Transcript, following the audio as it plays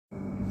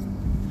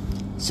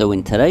So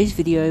in today's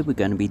video we're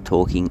going to be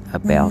talking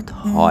about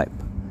hype.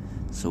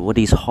 So what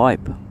is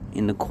hype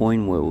in the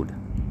coin world,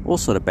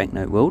 also the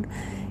banknote world?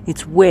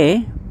 It's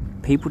where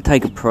people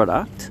take a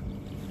product,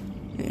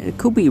 it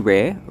could be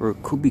rare or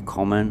it could be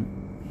common,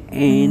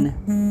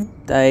 and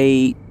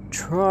they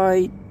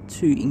try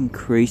to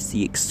increase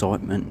the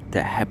excitement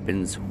that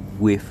happens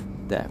with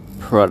that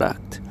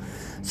product.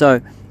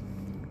 So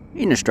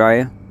in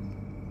Australia,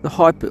 the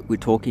hype that we're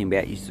talking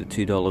about is the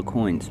 $2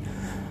 coins.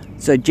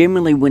 So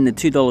generally when the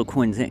 $2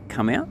 coins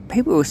come out,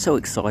 people are so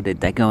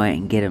excited they go out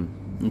and get them.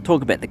 And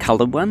talk about the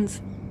coloured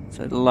ones.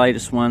 So the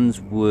latest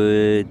ones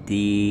were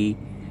the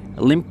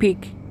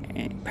Olympic,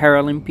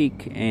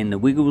 Paralympic and the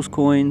Wiggles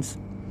coins.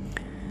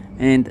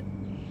 And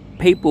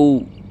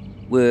people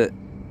were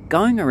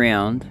going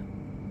around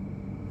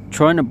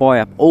trying to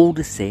buy up all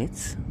the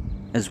sets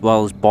as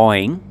well as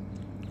buying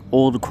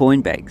all the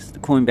coin bags. The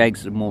coin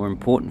bags are the more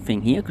important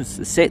thing here because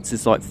the sets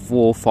is like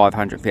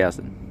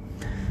 $500,000.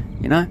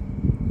 You know,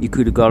 you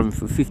could have got them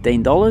for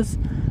 $15,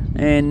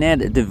 and now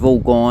that they've all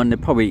gone, the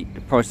price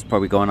has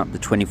probably gone up to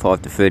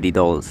 $25 to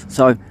 $30.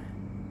 So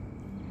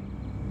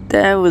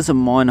that was a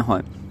minor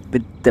hype,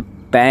 but the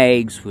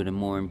bags were the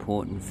more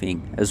important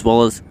thing, as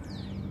well as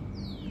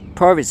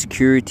private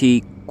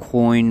security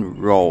coin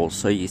rolls.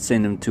 So you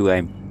send them to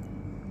a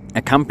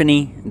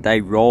company, they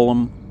roll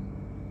them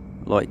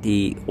like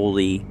all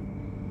the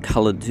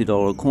coloured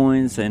 $2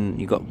 coins,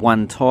 and you got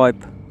one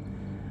type,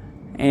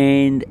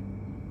 and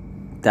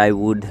they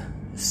would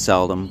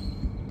sell them.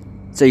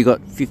 So you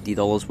got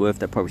 $50 worth,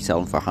 they probably sell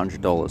them for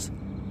 $100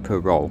 per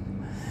roll.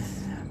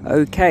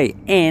 Okay,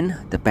 and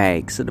the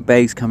bags. So the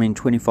bags come in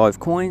 25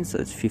 coins, so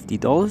that's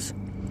 $50.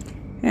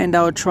 And they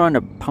were trying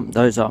to pump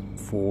those up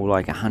for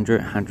like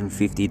 $100,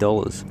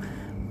 $150.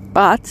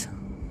 But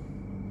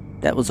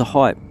that was a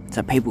hype.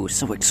 So people were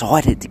so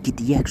excited to get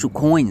the actual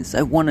coins.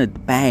 They wanted the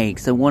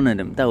bags, they wanted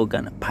them, they were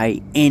going to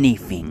pay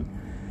anything.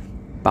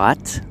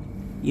 But,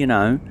 you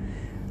know,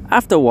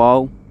 after a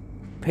while,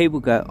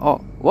 people go,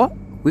 oh, what?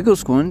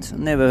 Wiggles coins? I've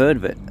never heard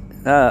of it.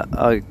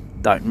 I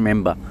don't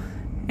remember.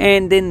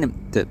 And then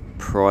the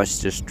price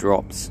just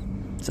drops.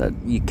 So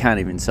you can't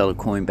even sell the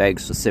coin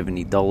bags for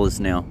 $70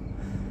 now.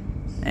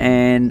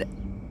 And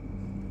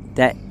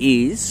that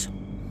is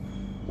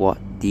what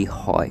the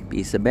hype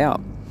is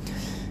about.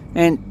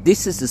 And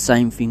this is the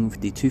same thing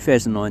with the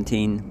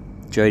 2019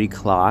 Jody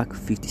Clark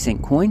 50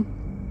 cent coin.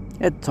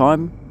 At the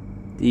time,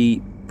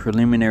 the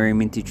preliminary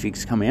mintage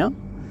figures come out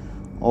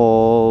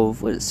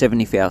of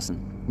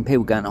 70,000. And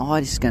people going, oh,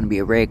 this is going to be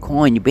a rare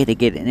coin, you better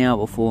get it now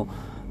before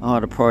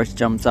the price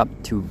jumps up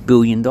to $1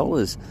 billion.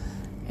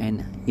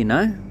 And, you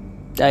know,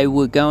 they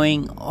were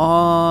going,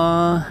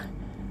 oh,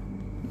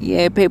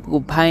 yeah, people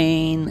were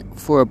paying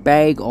for a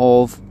bag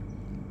of,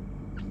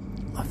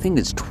 I think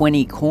it's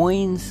 20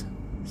 coins,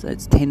 so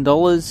it's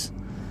 $10.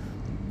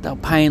 They were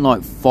paying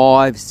like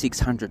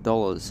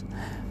 $500-$600.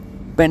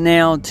 But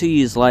now, 2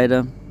 years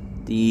later,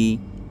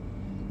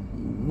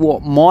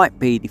 what might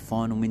be the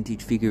final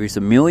mintage figure is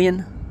 $1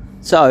 million.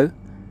 So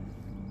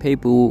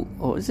people,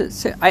 is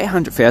it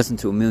 800,000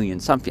 to $1 million,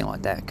 something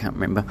like that? I can't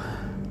remember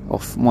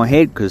off my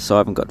head because I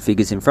haven't got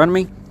figures in front of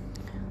me.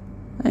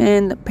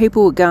 And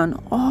people were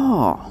going,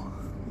 oh,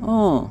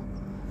 now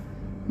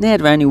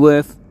they're only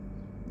worth,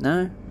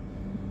 no,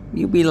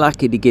 you'll be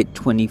lucky to get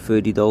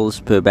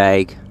 $20-$30 per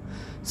bag.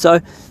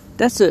 So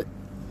that's a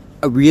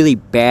really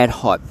bad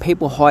hype.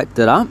 People hyped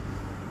it up,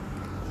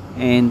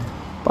 and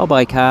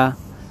bye-bye car.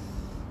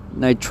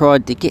 They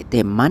tried to get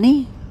their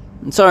money.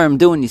 And sorry, I'm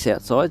doing this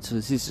outside, so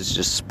this is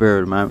just spur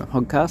of the moment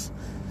podcast.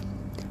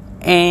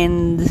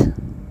 And,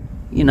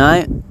 you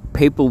know,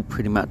 people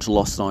pretty much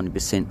lost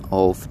 90%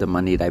 of the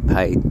money they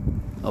paid.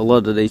 A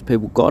lot of these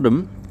people got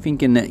them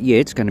thinking that, yeah,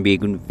 it's going to be a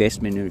good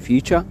investment in the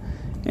future,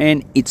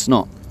 and it's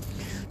not.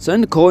 So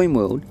in the coin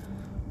world,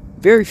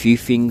 very few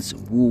things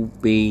will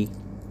be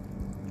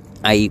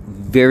a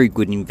very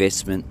good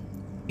investment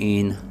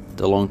in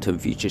the long-term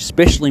future,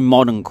 especially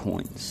modern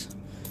coins.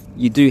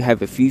 You do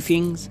have a few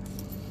things.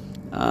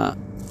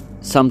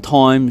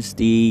 Sometimes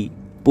the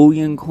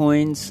bullion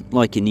coins,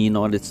 like in the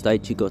United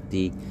States, you got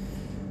the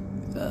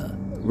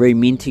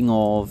reminting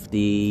of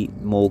the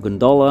Morgan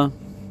dollar.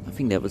 I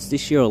think that was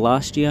this year or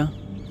last year,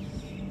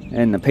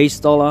 and the peace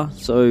dollar.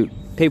 So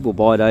people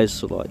buy those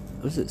for like,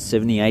 was it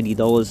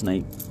 $70-$80, and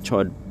they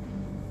try to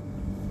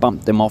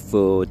bump them off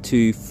for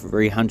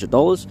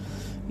 $200-$300.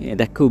 Yeah,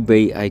 that could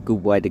be a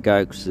good way to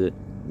go because the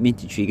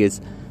mintage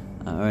figures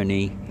are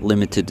only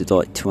limited to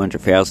like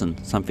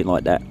 200,000, something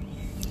like that.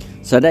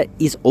 So that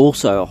is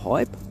also a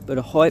hype, but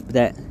a hype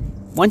that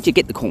once you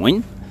get the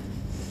coin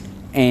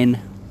and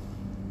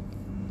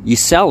you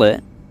sell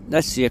it,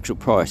 that's the actual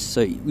price.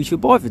 So if you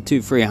buy it for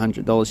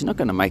 $200-$300, you're not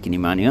going to make any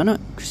money on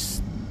it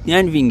because the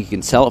only thing you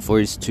can sell it for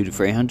is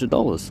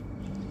 $200-$300.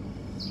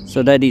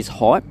 So that is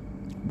hype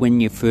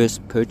when you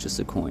first purchase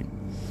a coin.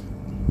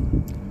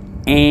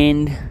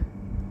 And,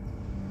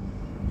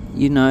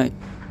 you know,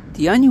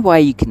 the only way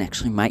you can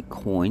actually make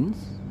coins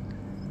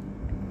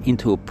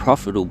into a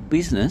profitable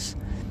business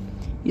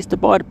is to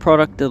buy the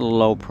product at a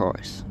low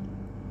price.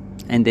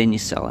 and then you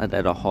sell it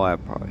at a higher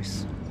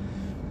price.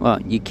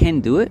 Well, you can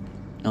do it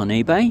on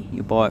eBay.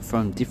 You buy it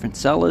from different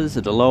sellers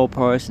at a lower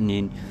price, and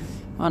then,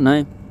 I don't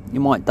know, you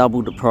might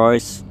double the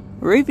price,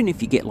 or even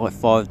if you get like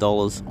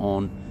 $5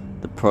 on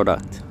the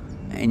product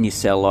and you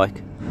sell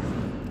like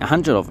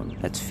 100 of them,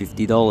 that's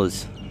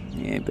 $50.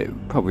 Yeah,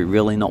 but probably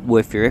really not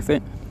worth your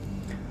effort.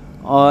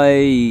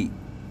 I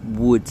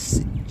would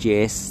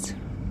suggest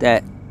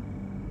that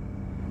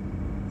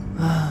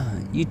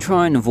you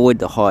try and avoid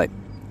the hype,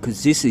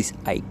 because this is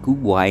a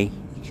good way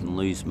you can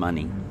lose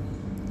money.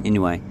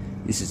 Anyway,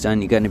 this is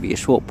only going to be a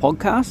short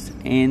podcast,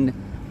 and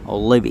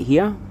I'll leave it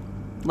here.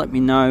 Let me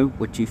know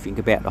what you think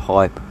about the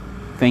hype.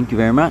 Thank you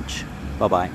very much. Bye-bye.